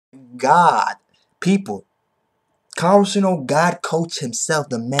God, people. Conversational God coach himself,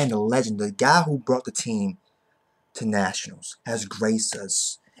 the man, the legend, the guy who brought the team to nationals, has graced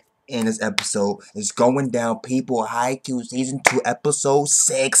us in this episode. It's going down, people. Haikyu season 2, episode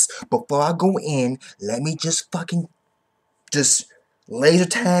 6. Before I go in, let me just laser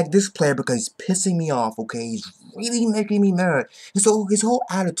tag this player because he's pissing me off, okay? He's really making me mad. His whole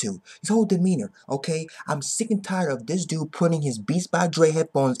attitude, his whole demeanor, okay? I'm sick and tired of this dude putting his Beats by Dre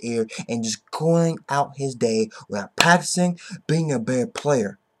headphones ear and just going out his day without practicing being a better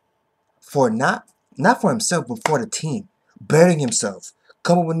player. For not for himself, but for the team. Bettering himself.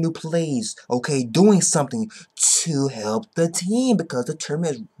 Coming up with new plays, okay, doing something to help the team because the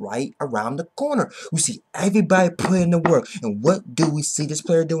tournament is right around the corner. We see everybody put in the work. And what do we see this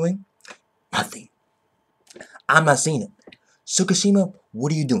player doing? Nothing. I'm not seeing it. TSUKISHIMA,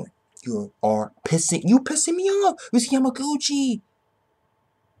 what are you doing? You pissing me off. We see Yamaguchi.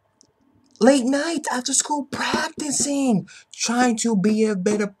 Late nights after school practicing, trying to be a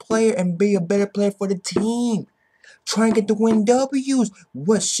better player and be a better player for the team. Trying to get the win W's.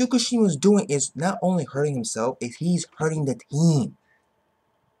 What TSUKISHIMA is doing is not only hurting himself, he's hurting the team.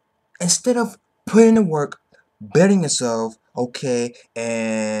 Instead of putting in work, betting yourself, okay,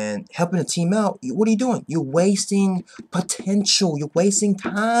 and helping the team out, what are you doing? You're wasting potential. You're wasting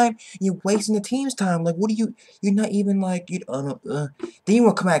time. You're wasting the team's time. Like, what are you? You're not even like Then you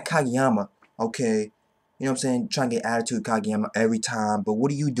want to come at Kageyama, okay? You know what I'm saying? Trying to get attitude Kageyama every time, but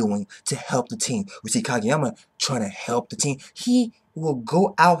what are you doing to help the team? We see Kageyama trying to help the team. He will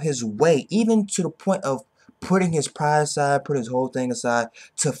go out his way, even to the point of putting his pride aside, put his whole thing aside,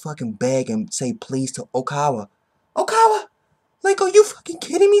 to fucking beg and say please to Okawa. Okawa? Like, are you fucking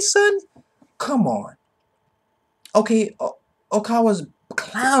kidding me, son? Come on. Okay, Okawa's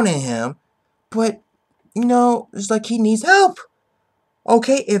clowning him, but, it's like he needs help.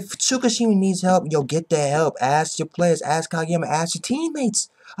 Okay, if TSUKISHIMA needs help, yo, get that help. Ask your players, ask Kageyama, ask your teammates.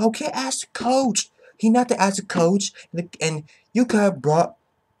 Okay, ask the coach. He not to ask the coach, and Yuka brought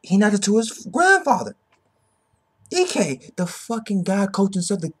Hinata to his grandfather. DK, the fucking guy coaching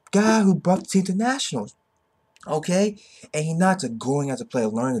himself, the guy who brought the team to nationals. Okay? And Hinata going as a player,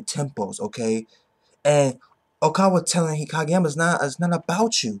 learning the tempos, okay? And Okawa telling Kageyama it's not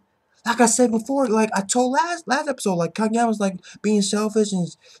about you. Like I said before, like I told last episode, like Kageyama's like being selfish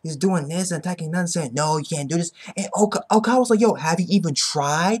and he's doing this and attacking none, saying no, you can't do this. And Okawa's like, yo, have you even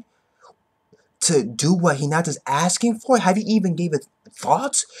tried to do what Hinata's asking for? Have you even gave it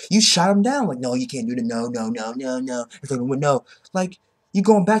thoughts? You shot him down like, no, you can't do that. No, no, no, no, no. It's like, no, like you're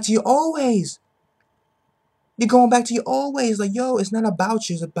going back to your old ways. You're going back to your old ways. Like, yo, it's not about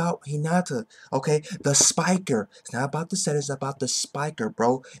you. It's about Hinata. Okay? The spiker. It's not about the setter. It's about the spiker,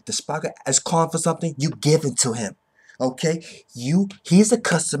 bro. The spiker is calling for something. You give it to him. Okay? He's the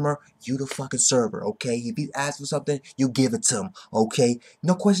customer. You the fucking server. Okay? If he asks for something, you give it to him. Okay?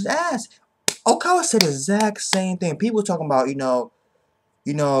 No questions asked. Okawa said the exact same thing. People talking about,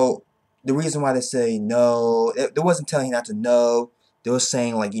 the reason why they say no. They wasn't telling you not to know. They were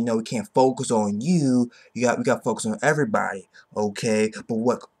saying like, we can't focus on you. We got to focus on everybody. Okay, but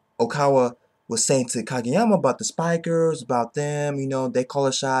what Okawa was saying to Kageyama about the spikers, about them, they call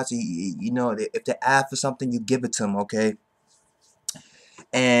the shots. If they ask for something, you give it to them. Okay.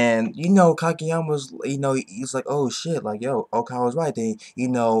 And Kageyama's, he's like, oh shit, like yo, Okawa's right. He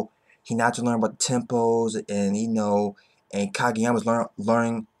not to learn about the tempos, and and Kageyama's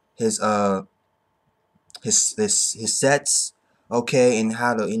learning his his sets, okay, and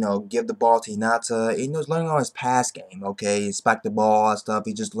how to give the ball to Hinata. He's learning on his pass game, okay, he spike the ball and stuff.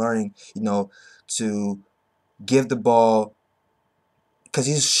 He's just learning, to give the ball. Cause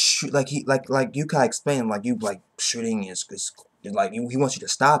he's like Yukai explained, like shooting is like he wants you to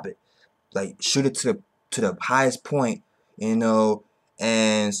stop it, like shoot it to the highest point,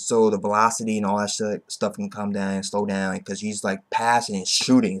 and so the velocity and all that stuff can come down and slow down because he's like passing and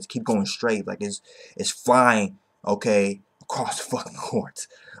shooting, it's keep going straight, like it's flying, okay, across the fucking court.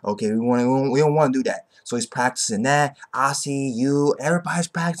 Okay, we don't want to do that. So he's practicing that. I see you. Everybody's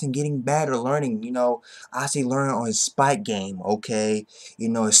practicing, getting better, learning. I see learning on his spike game. Okay,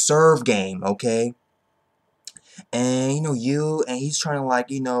 his serve game. Okay, and he's trying to like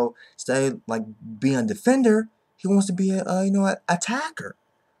instead of like being a defender, he wants to be a attacker.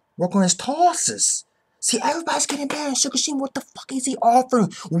 Work on his tosses. See, everybody's getting better. TSUKISHIMA, what the fuck is he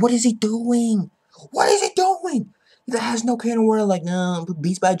offering? What is he doing? What is he doing? He has no care in the world. Like, no,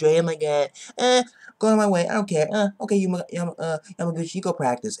 Beats by Dre. I'm like, go on my way. I don't care. Okay, Yamaguchi, you go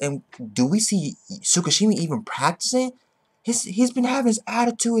practice. And do we see TSUKISHIMA even practicing? He's been having his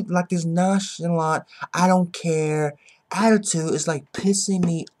attitude like this nonchalant, I don't care, attitude is like pissing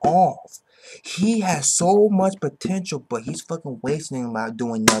me off. He has so much potential, but he's fucking wasting it by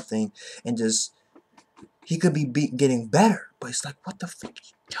doing nothing and just he could be getting better. But it's like, what the fuck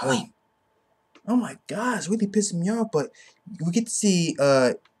are you doing? Oh my god, it's really pissing me off. But we get to see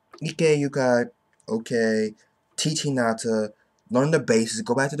Ike Yukai, okay, teach Hinata, learn the basics,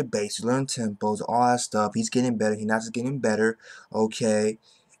 go back to the basics, learn tempos, all that stuff. He's getting better. Hinata's getting better, okay.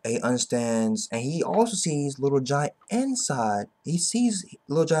 And he understands, and he also sees Little Giant inside. He sees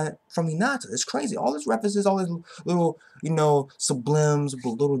Little Giant from Hinata. It's crazy. All his references, all his little, you know, sublims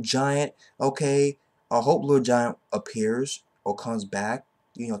with Little Giant, okay. I hope Little Giant appears or comes back,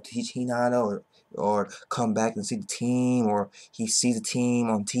 you know, teach Hinata or come back and see the team, or he sees the team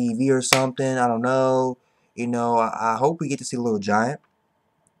on TV or something. I don't know. You know, I hope we get to see Little Giant.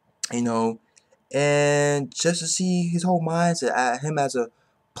 You know, and just to see his whole mindset, him as a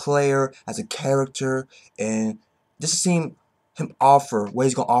player, as a character, and just to see him offer what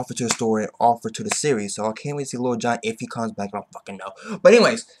he's gonna offer to the story and offer to the series. So I can't wait to see Little Giant if he comes back. I don't fucking know. But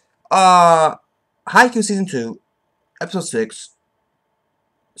anyways, Haikyu season 2, episode 6,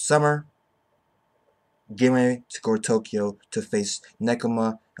 summer. Getting ready to go to Tokyo to face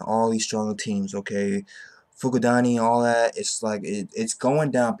Nekoma and all these stronger teams, okay? Fukudani and all that, it's like, it's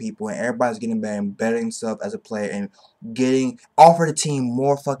going down, people, and everybody's getting better and bettering himself as a player and getting, offer the team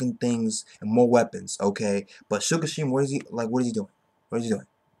more fucking things and more weapons, okay? But TSUKISHIMA, what is he doing? What is he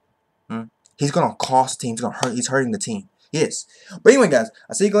doing? He's gonna cost the team, he's hurting the team. Yes. But anyway, guys,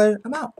 I'll see you later. I'm out.